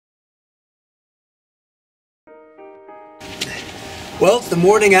Well, it's the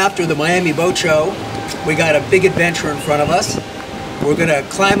morning after the Miami Boat Show. We got a big adventure in front of us. We're going to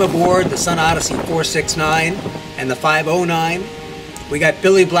climb aboard the Sun Odyssey 469 and the 509. We got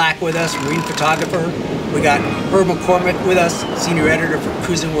Billy Black with us, marine photographer. We got Herb McCormick with us, senior editor for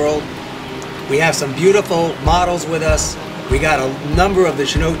Cruising World. We have some beautiful models with us. We got a number of the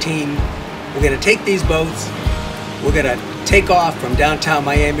Jeanneau team. We're going to take these boats. We're going to take off from downtown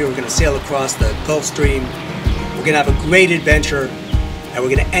Miami. We're going to sail across the Gulf Stream. We're going to have a great adventure, and we're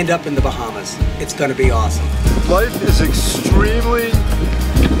going to end up in the Bahamas. It's going to be awesome. Life is extremely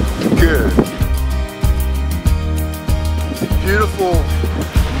good. Beautiful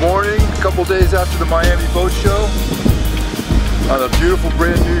morning, a couple days after the Miami Boat Show, on a beautiful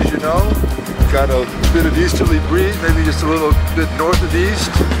brand new Jeanneau. Got a bit of easterly breeze, maybe just a little bit north of east,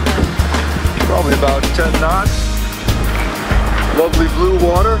 probably about 10 knots. Lovely blue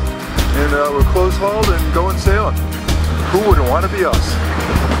water, and we're close hauled and going sailing. Who wouldn't want to be us?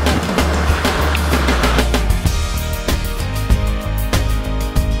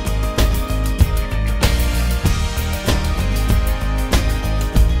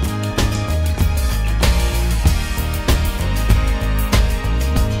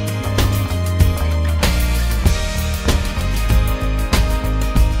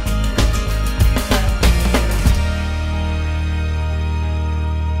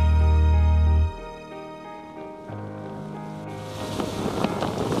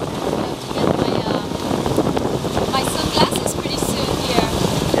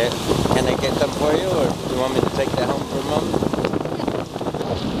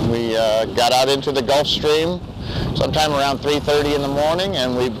 We got out into the Gulf Stream sometime around 3:30 in the morning,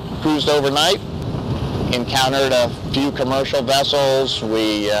 and we cruised overnight. Encountered a few commercial vessels.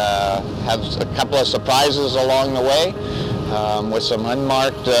 We had a couple of surprises along the way with some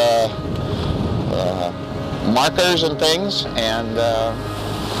unmarked markers and things, and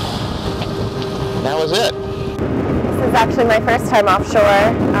that was it. This is actually my first time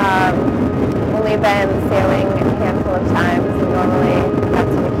offshore. Only been sailing a handful of times, and normally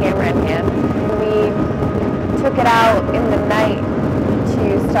that's with a camera in hand. We took it out in the night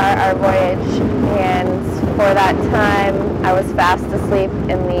to start our voyage, and for that time I was fast asleep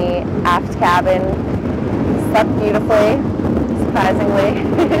in the aft cabin. Slept beautifully, surprisingly,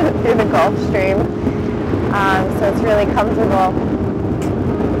 through the Gulf Stream. So it's really comfortable.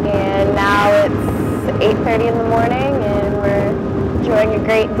 And now it's 8:30 in the morning, and we're enjoying a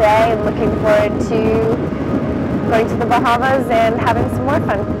great day and looking forward to going to the Bahamas and having some more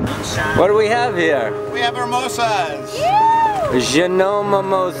fun. What do we have here? We have mimosas. Jeanneau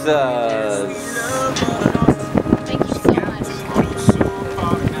mimosas. Thank you so much.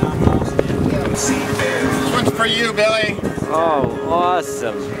 This one's for you, Billy. Oh,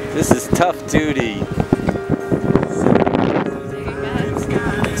 awesome. This is tough duty.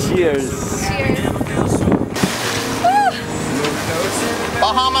 Cheers.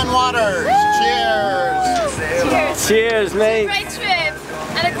 Bahaman waters. Cheers. Cheers. Cheers, mate. Great trip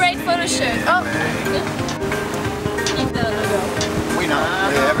and a great photo shoot. Oh. We know.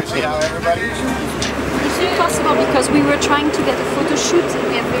 See how everybody. It's impossible because we were trying to get a photo shoot and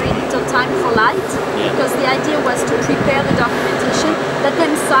we have very little time for light. Because the idea was to prepare the documentation, let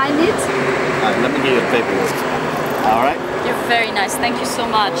them sign it. Let me give you the paperwork. All right. You're very nice. Thank you so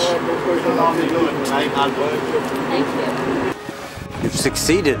much. Thank you. You've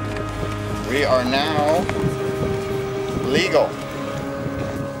succeeded. We are now legal.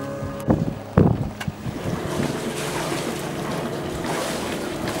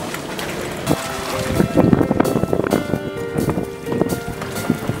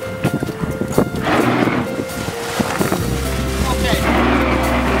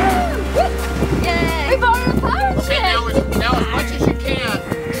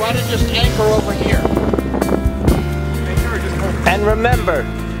 Just anchor over here. And remember,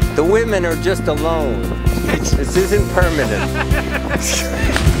 the women are just alone. This isn't permanent.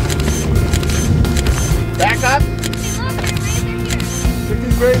 Back up. Pick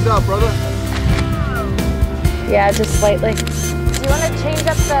these graves out, brother. Yeah, just slightly. Do you want to change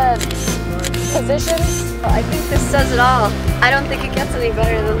up the positions? Well, I think this says it all. I don't think it gets any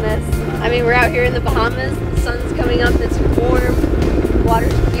better than this. I mean, we're out here in the Bahamas. The sun's coming up. It's warm. The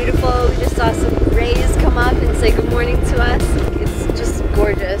water's beautiful. We just saw some rays come up and say good morning to us. It's just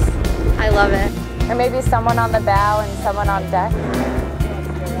gorgeous. I love it. Or maybe someone on the bow and someone on deck.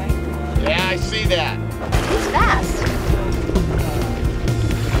 Yeah, I see that. He's fast.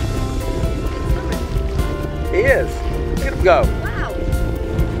 He is. Look at him go. Wow.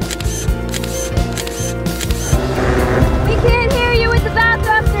 We can't hear you with the bath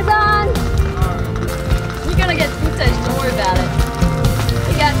thrusters on. You're gonna get footage, don't worry about it.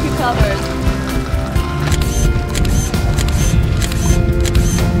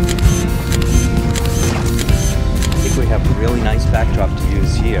 workshop to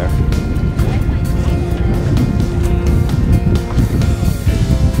use here.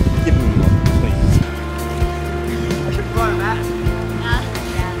 Give me one, please. I should put on a mask.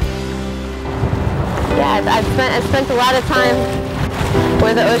 Yeah, I've spent a lot of time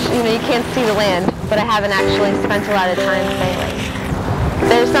where the ocean, you know, you can't see the land, but I haven't actually spent a lot of time sailing.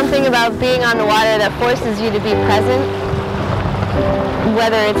 There's something about being on the water that forces you to be present,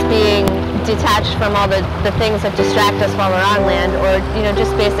 whether it's being detached from all the things that distract us while we're on land, or, you know,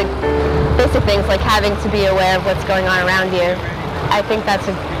 just basic things like having to be aware of what's going on around you. I think that's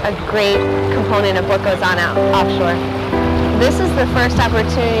a great component of what goes on out offshore. This is the first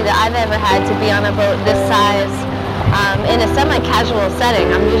opportunity that I've ever had to be on a boat this size in a semi-casual setting.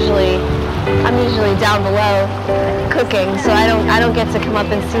 I'm usually down below cooking, so I don't get to come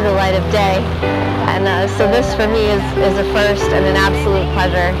up and see the light of day. And so this for me is a first and an absolute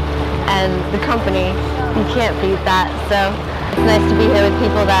pleasure. And the company, you can't beat that. So it's nice to be here with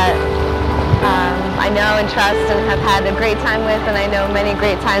people that I know and trust and have had a great time with, and I know many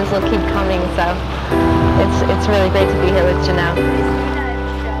great times will keep coming. So it's really great to be here with Jeanneau.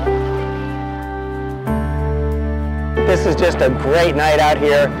 This is just a great night out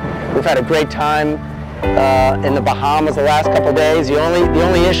here. We've had a great time in the Bahamas the last couple days. The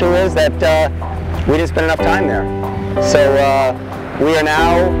only issue is that we didn't spend enough time there. So we are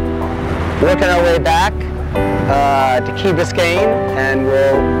now working our way back to Key Biscayne, and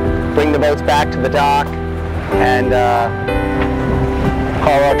we'll bring the boats back to the dock and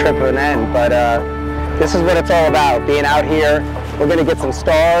call our trip an end. But this is what it's all about, being out here. We're going to get some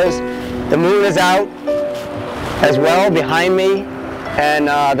stars. The moon is out as well behind me, and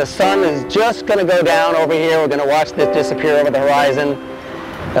the sun is just going to go down over here. We're going to watch this disappear over the horizon.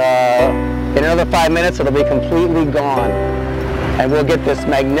 In another 5 minutes, it'll be completely gone. And we'll get this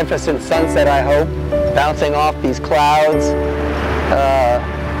magnificent sunset, I hope, bouncing off these clouds.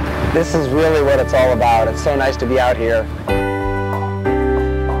 This is really what it's all about. It's so nice to be out here.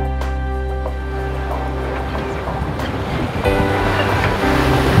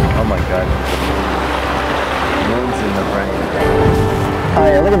 Oh my God. Moon's in the front. Oh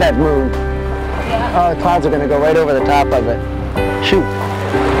yeah, look at that moon. Oh, the clouds are going to go right over the top of it. Shoot.